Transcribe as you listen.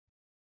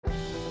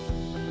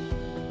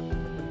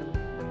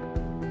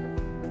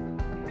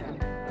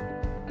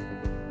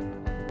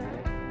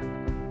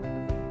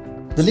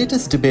The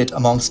latest debate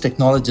amongst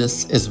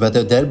technologists is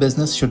whether their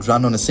business should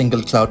run on a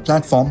single cloud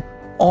platform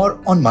or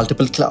on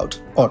multiple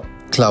or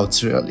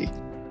clouds really.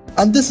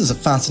 And this is a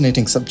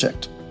fascinating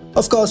subject.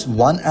 Of course,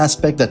 one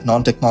aspect that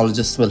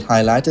non-technologists will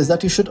highlight is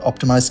that you should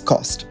optimize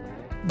cost.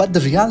 But the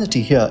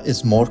reality here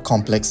is more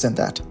complex than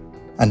that.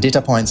 And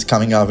data points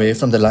coming our way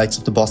from the likes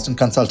of the Boston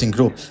Consulting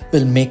Group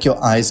will make your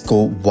eyes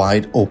go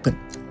wide open.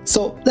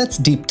 So let's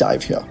deep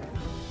dive here.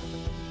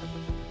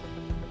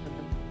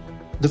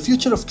 The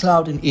Future of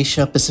Cloud in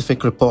Asia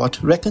Pacific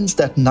report reckons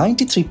that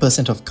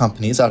 93% of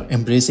companies are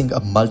embracing a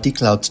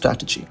multi-cloud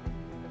strategy.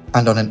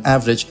 And on an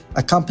average,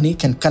 a company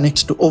can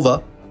connect to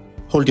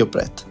hold your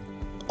breath,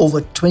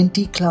 over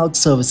 20 cloud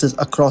services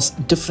across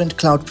different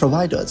cloud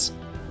providers.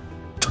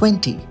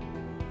 20.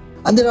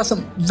 And there are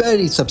some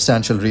very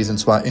substantial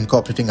reasons why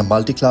incorporating a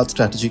multi-cloud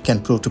strategy can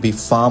prove to be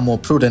far more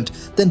prudent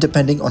than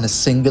depending on a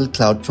single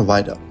cloud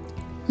provider.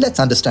 Let's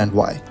understand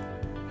why.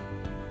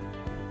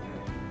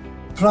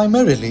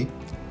 Primarily,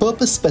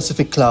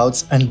 purpose-specific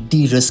clouds and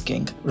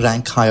de-risking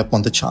rank high up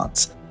on the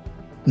charts.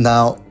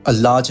 Now, a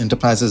large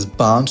enterprise is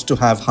bound to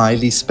have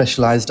highly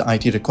specialized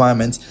IT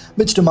requirements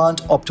which demand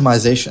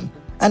optimization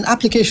and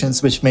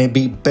applications which may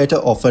be better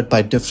offered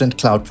by different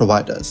cloud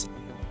providers.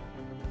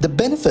 The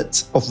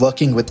benefits of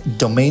working with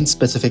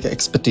domain-specific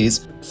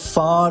expertise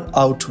far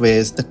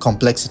outweighs the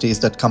complexities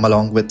that come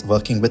along with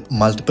working with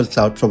multiple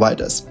cloud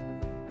providers.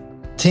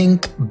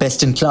 Think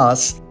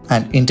best-in-class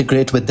and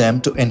integrate with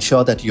them to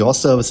ensure that your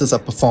services are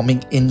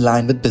performing in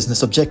line with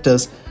business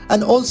objectives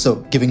and also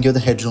giving you the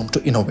headroom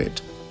to innovate.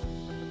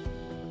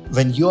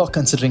 When you are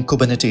considering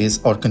Kubernetes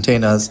or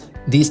containers,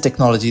 these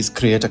technologies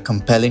create a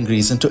compelling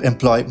reason to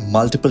employ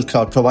multiple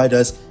cloud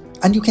providers,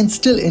 and you can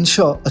still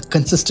ensure a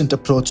consistent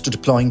approach to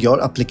deploying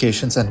your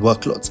applications and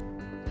workloads.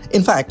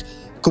 In fact,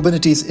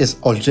 Kubernetes is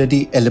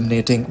already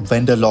eliminating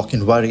vendor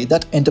lock-in worry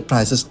that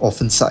enterprises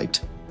often cite.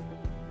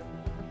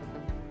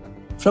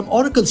 From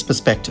Oracle's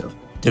perspective,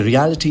 the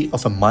reality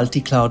of a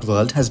multi-cloud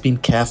world has been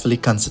carefully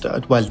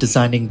considered while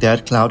designing their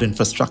cloud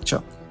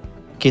infrastructure.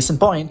 Case in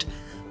point,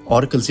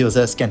 Oracle's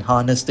users can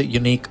harness the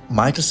unique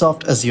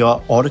Microsoft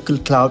Azure Oracle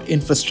Cloud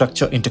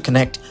Infrastructure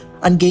Interconnect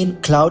and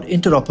gain cloud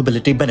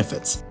interoperability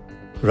benefits.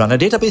 Run a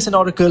database in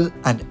Oracle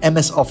and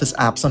MS Office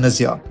apps on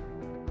Azure.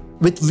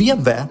 With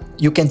VMware,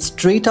 you can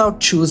straight out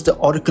choose the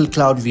Oracle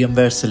Cloud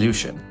VMware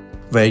solution,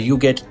 where you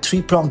get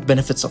three-pronged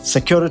benefits of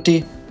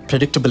security,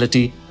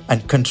 predictability,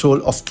 and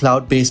control of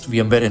cloud-based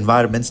VMware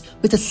environments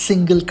with a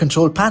single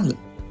control panel.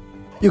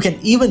 You can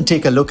even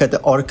take a look at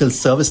the Oracle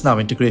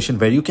ServiceNow integration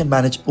where you can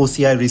manage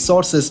OCI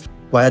resources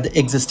via the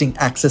existing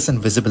Access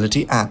and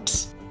Visibility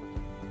apps.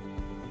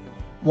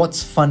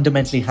 What's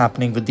fundamentally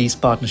happening with these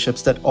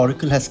partnerships that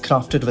Oracle has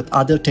crafted with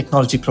other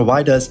technology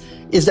providers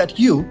is that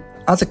you,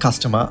 as a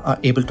customer, are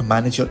able to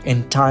manage your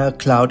entire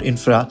cloud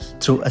infra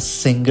through a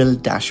single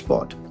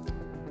dashboard.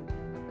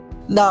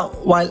 Now,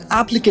 while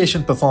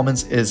application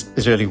performance is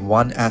really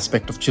one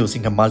aspect of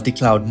choosing a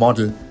multi-cloud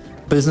model,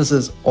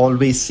 businesses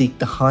always seek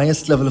the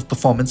highest level of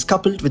performance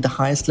coupled with the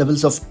highest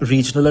levels of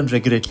regional and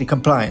regulatory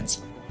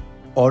compliance.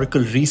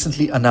 Oracle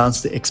recently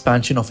announced the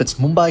expansion of its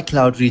Mumbai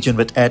cloud region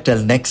with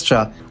Airtel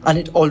Nextra, and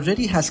it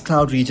already has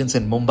cloud regions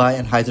in Mumbai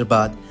and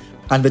Hyderabad.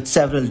 And with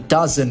several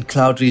dozen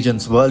cloud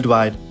regions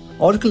worldwide,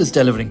 Oracle is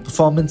delivering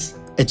performance,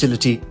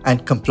 agility,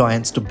 and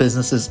compliance to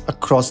businesses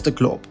across the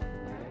globe.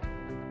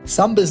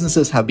 Some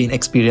businesses have been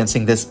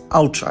experiencing this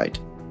outright.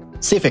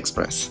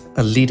 SafeExpress,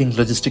 a leading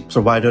logistic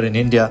provider in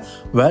India,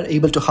 were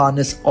able to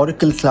harness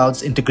Oracle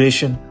Cloud's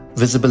integration,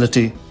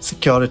 visibility,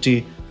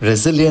 security,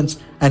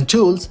 resilience, and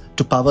tools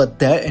to power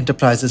their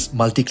enterprise's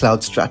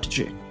multi-cloud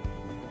strategy.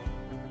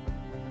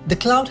 The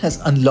cloud has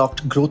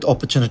unlocked growth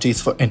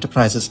opportunities for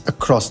enterprises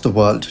across the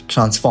world,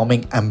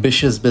 transforming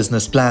ambitious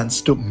business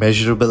plans to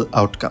measurable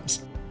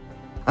outcomes.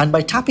 And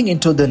by tapping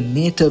into the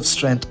native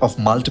strength of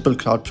multiple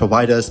cloud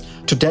providers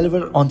to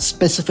deliver on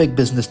specific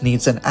business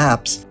needs and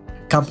apps,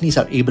 companies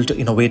are able to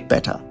innovate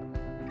better,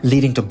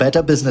 leading to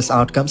better business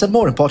outcomes and,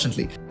 more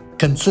importantly,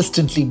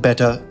 consistently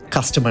better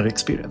customer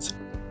experience.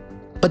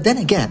 But then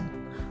again,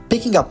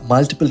 picking up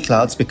multiple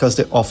clouds because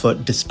they offer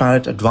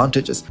disparate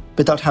advantages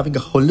without having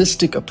a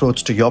holistic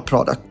approach to your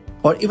product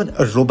or even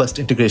a robust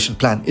integration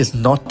plan is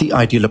not the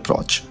ideal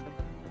approach.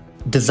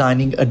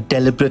 Designing a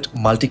deliberate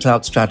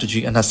multi-cloud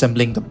strategy and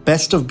assembling the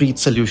best-of-breed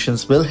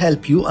solutions will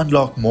help you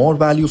unlock more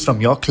value from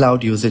your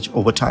cloud usage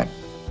over time.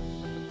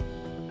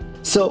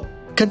 So,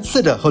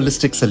 consider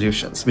holistic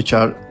solutions which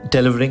are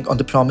delivering on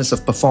the promise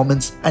of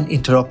performance and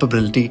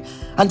interoperability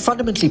and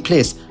fundamentally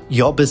place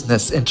your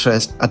business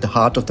interest at the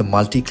heart of the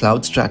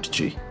multi-cloud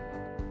strategy.